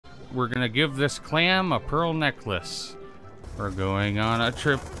we're gonna give this clam a pearl necklace. We're going on a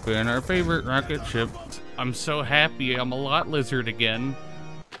trip in our favorite rocket ship. I'm so happy I'm a lot lizard again.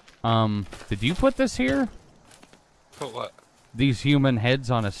 Did you put this here? Put what? These human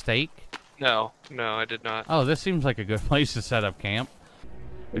heads on a stake? No, I did not. Oh, this seems like a good place to set up camp.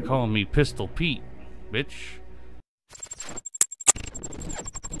 They're calling me Pistol Pete, bitch.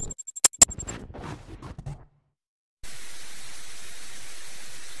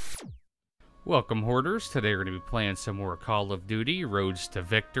 Welcome, Hoarders. Today we're going to be playing some more Call of Duty, Roads to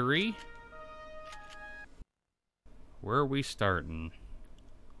Victory. Where are we starting?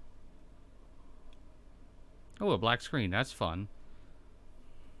 Oh, a black screen. That's fun.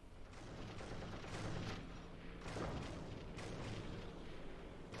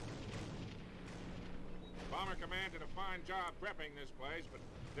 Bomber Command did a fine job prepping this place, but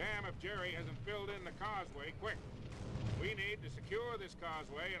damn if Jerry hasn't filled in the causeway quick. We need to secure this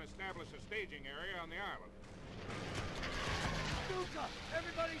causeway and establish a staging area on the island.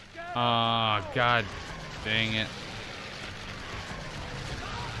 Ah, God dang it.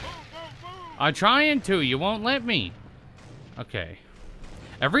 I'm trying to, you won't let me. Okay.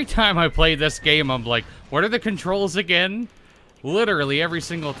 Every time I play this game, I'm like, what are the controls again? Literally every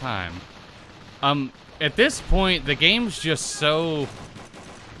single time. At this point, the game's just so...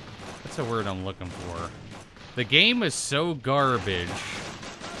 What's the word I'm looking for? The game is so garbage,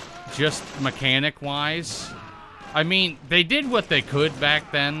 just mechanic-wise. I mean, they did what they could back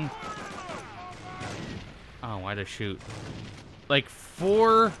then. Oh, why to shoot? Like,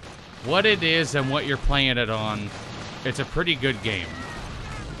 for what it is and what you're playing it on, it's a pretty good game.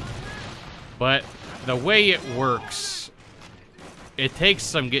 But the way it works, it takes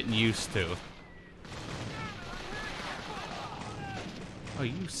some getting used to. Oh,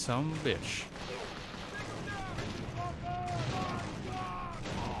 you son of a bitch.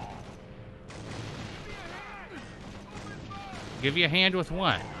 Give you a hand with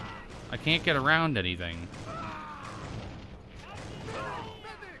what? I can't get around anything.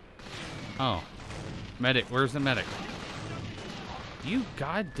 Oh. Medic, where's the medic? You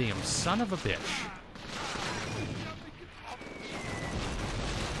goddamn son of a bitch.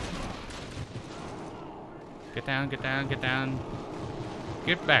 Get down, get down, get down.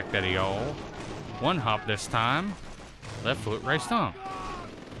 Get back, daddy y'all. One hop this time. Left foot, right stomp.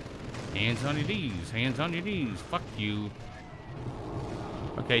 Hands on your knees, hands on your knees. Fuck you.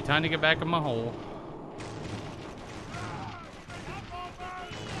 Okay, time to get back in my hole.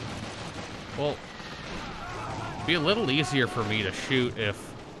 Well, it'd be a little easier for me to shoot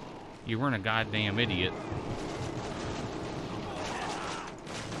if you weren't a goddamn idiot.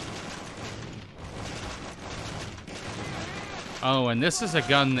 Oh, and this is a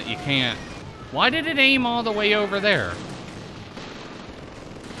gun that you can't... Why did it aim all the way over there?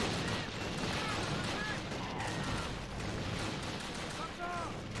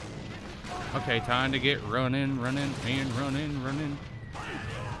 Okay, time to get running.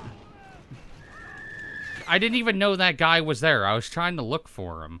 I didn't even know that guy was there. I was trying to look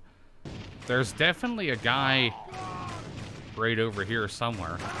for him. There's definitely a guy right over here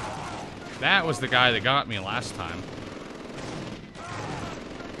somewhere. That was the guy that got me last time.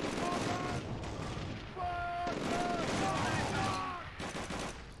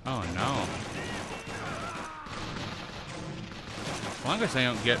 Oh no. As long as they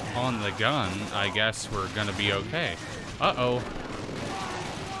don't get on the gun, I guess we're gonna be okay. Uh-oh.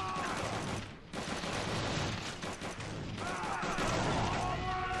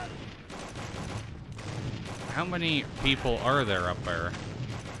 How many people are there up there?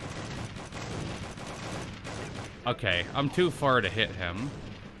 Okay, I'm too far to hit him.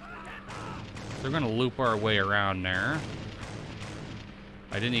 They're gonna loop our way around there.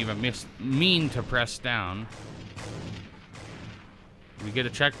 I didn't even mean to press down. We get a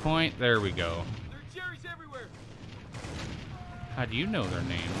checkpoint? There we go. There are Jerry's everywhere. How do you know their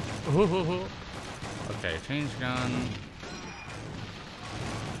name? Okay, change gun.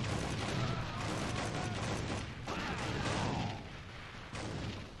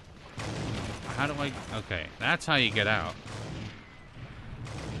 How do I... Okay, that's how you get out.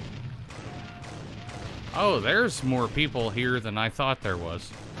 Oh, there's more people here than I thought there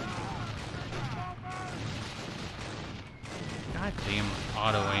was. Goddamn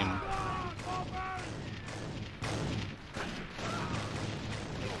auto aim.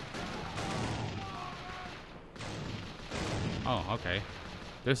 Oh, okay.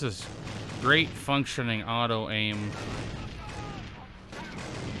 This is great functioning auto aim.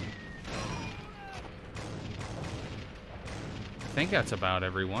 I think that's about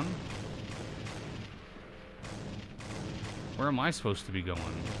everyone. Where am I supposed to be going?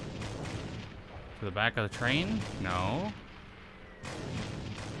 To the back of the train? No.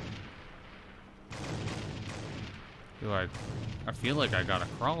 I feel like I gotta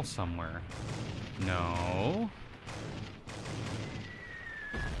crawl somewhere. No.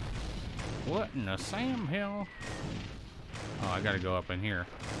 What in the Sam Hill? Oh, I gotta go up in here.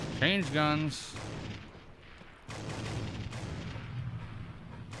 Change guns.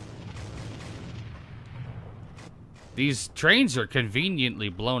 These trains are conveniently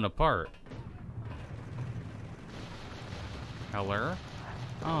blown apart. Hello?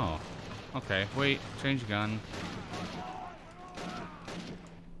 Oh. Okay, wait. Change gun.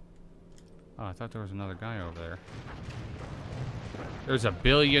 Oh, I thought there was another guy over there. There's a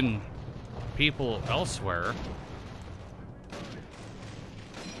billion people elsewhere.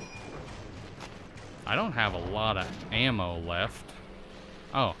 I don't have a lot of ammo left.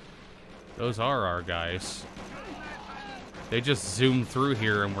 Oh. Those are our guys. They just zoomed through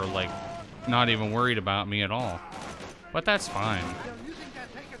here and were like not even worried about me at all. But that's fine.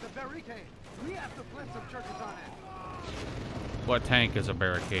 What tank is a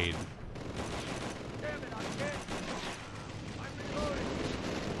barricade?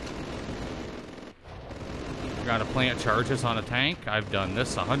 Gotta plant charges on a tank? I've done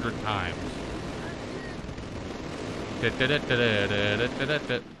this 100 times.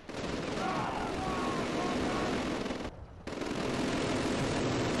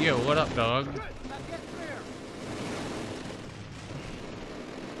 Yo, what up, dog?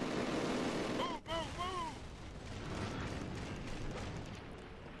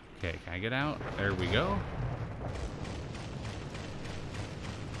 Okay, can I get out? There we go.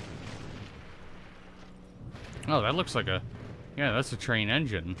 Oh, that looks like a... Yeah, that's a train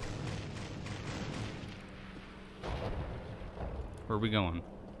engine. Where are we going?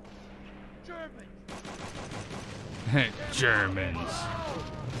 Germans! Germans!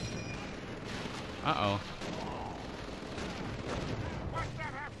 Uh-oh.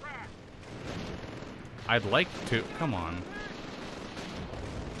 I'd like to... Come on.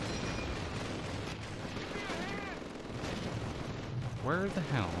 Where the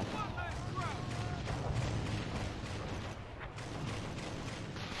hell?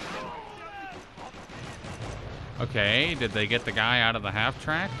 Okay, did they get the guy out of the half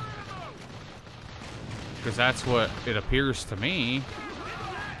track? Because that's what it appears to me.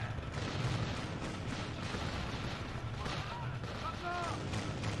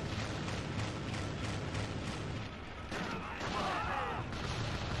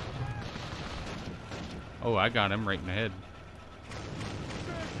 Oh, I got him right in the head.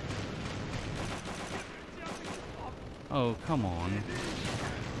 Oh, come on.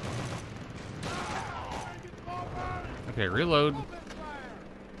 Okay, reload.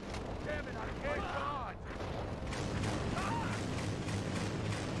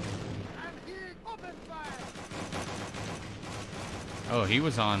 Oh, he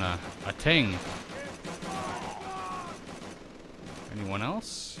was on a ting. Anyone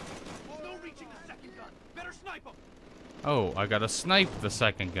else? Oh, I gotta snipe the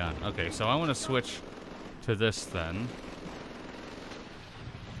second gun. Okay, so I want to switch to this then.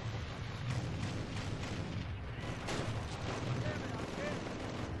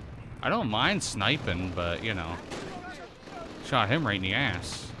 I don't mind sniping, but, you know. Shot him right in the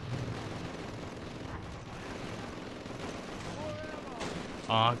ass.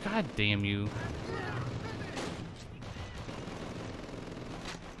 Aw, god damn you.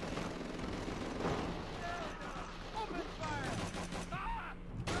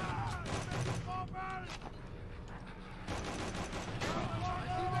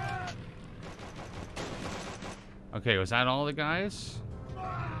 Okay, was that all the guys?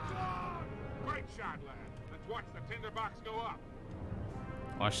 Great shot, lad. Let's watch the tinderbox go up.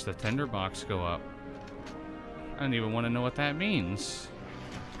 Watch the tinderbox go up. I don't even want to know what that means.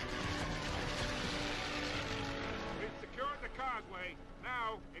 We've secured the causeway.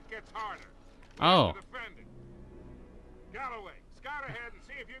 Now it gets harder. Oh. Defend it. Galloway, scout ahead and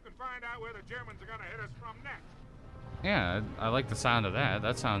see if you can find out where the Germans are going to hit us from next. Yeah, I like the sound of that.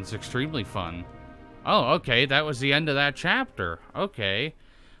 That sounds extremely fun. Oh, okay, that was the end of that chapter. Okay.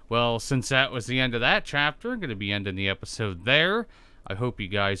 Well, since that was the end of that chapter, I'm going to be ending the episode there. I hope you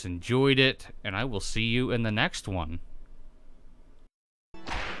guys enjoyed it, and I will see you in the next one.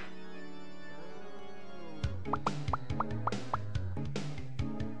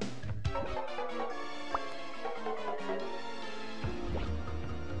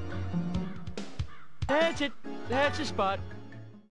 That's it. That's the spot.